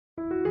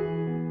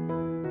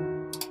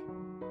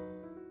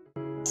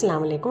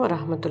अस्सलाम वालेकुम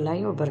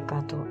रहमतुल्लाहि व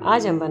बरकातुहू।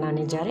 आज हम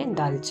बनाने जा रहे हैं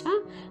दालचा,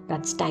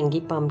 दैट्स टैंगी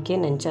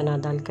पम्पकिन एंड चना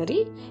दाल करी।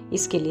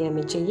 इसके लिए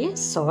हमें चाहिए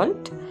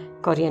salt,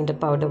 coriander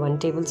powder 1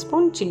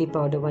 tablespoon, chilli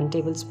powder 1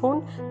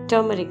 tablespoon,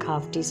 turmeric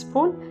half tea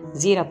spoon,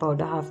 जीरा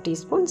पाउडर हाफ टी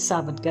स्पून,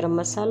 साबुत गरम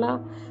मसाला,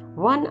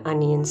 1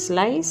 onion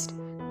sliced,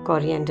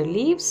 coriander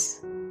leaves,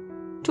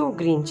 2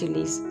 green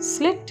chillies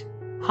slit,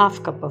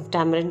 half cup of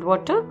tamarind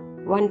water,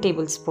 1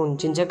 tablespoon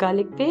ginger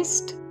garlic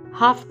paste,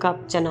 half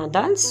cup chana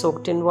dal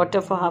soaked in water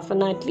for half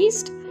an hour at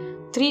least,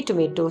 3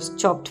 tomatoes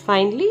chopped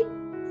finely,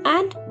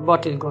 and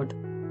bottle gourd,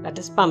 that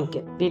is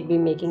pumpkin. We'll be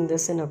making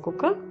this in a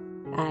cooker.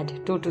 Add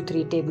 2 to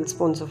 3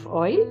 tablespoons of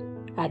oil.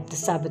 Add the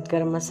sabut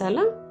garam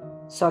masala.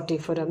 Saute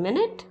for a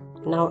minute.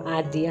 Now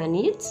add the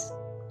onions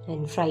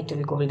and fry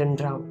till golden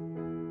brown.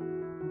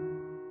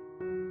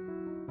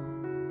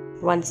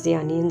 Once the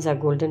onions are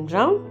golden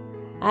brown,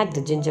 add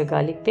the ginger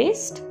garlic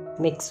paste.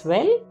 Mix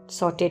well.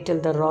 Saute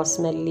till the raw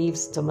smell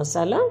leaves the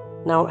masala.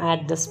 Now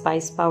add the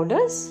spice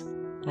powders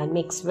and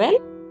mix well.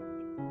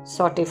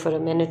 Saute for a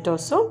minute or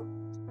so.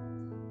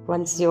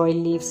 Once the oil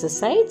leaves the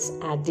sides,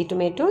 add the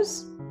tomatoes.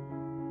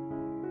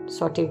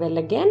 Saute well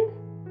again.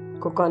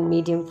 Cook on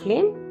medium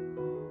flame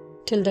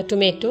till the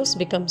tomatoes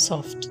become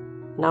soft.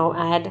 Now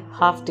add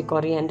half the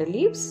coriander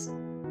leaves.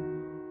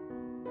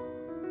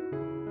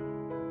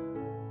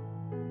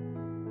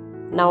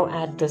 Now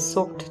add the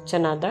soaked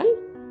chana dal.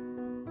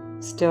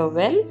 Stir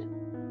well.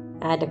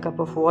 Add a cup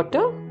of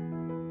water.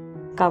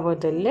 Cover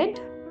the lid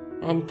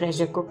and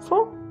pressure cook for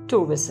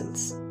 2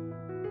 whistles.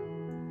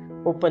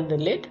 Open the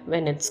lid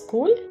when it's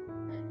cool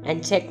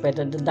and check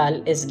whether the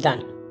dal is done.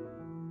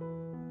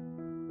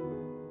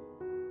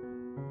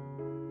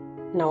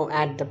 Now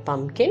add the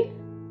pumpkin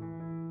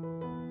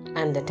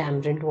and the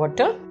tamarind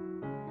water.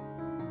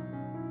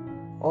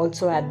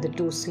 Also add the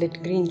 2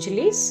 slit green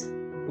chillies.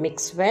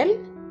 Mix well.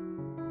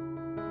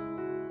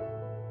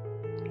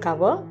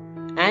 Cover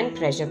and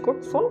pressure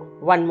cook for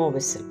 1 more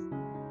whistle.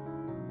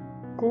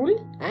 Cool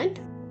and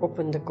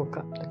open the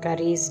cooker. The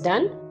curry is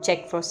done.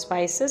 Check for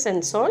spices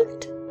and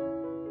salt.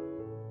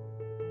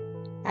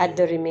 Add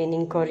the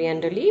remaining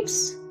coriander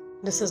leaves.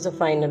 This is the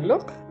final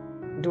look.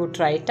 Do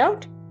try it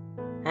out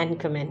and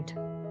comment.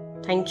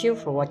 Thank you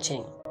for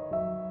watching.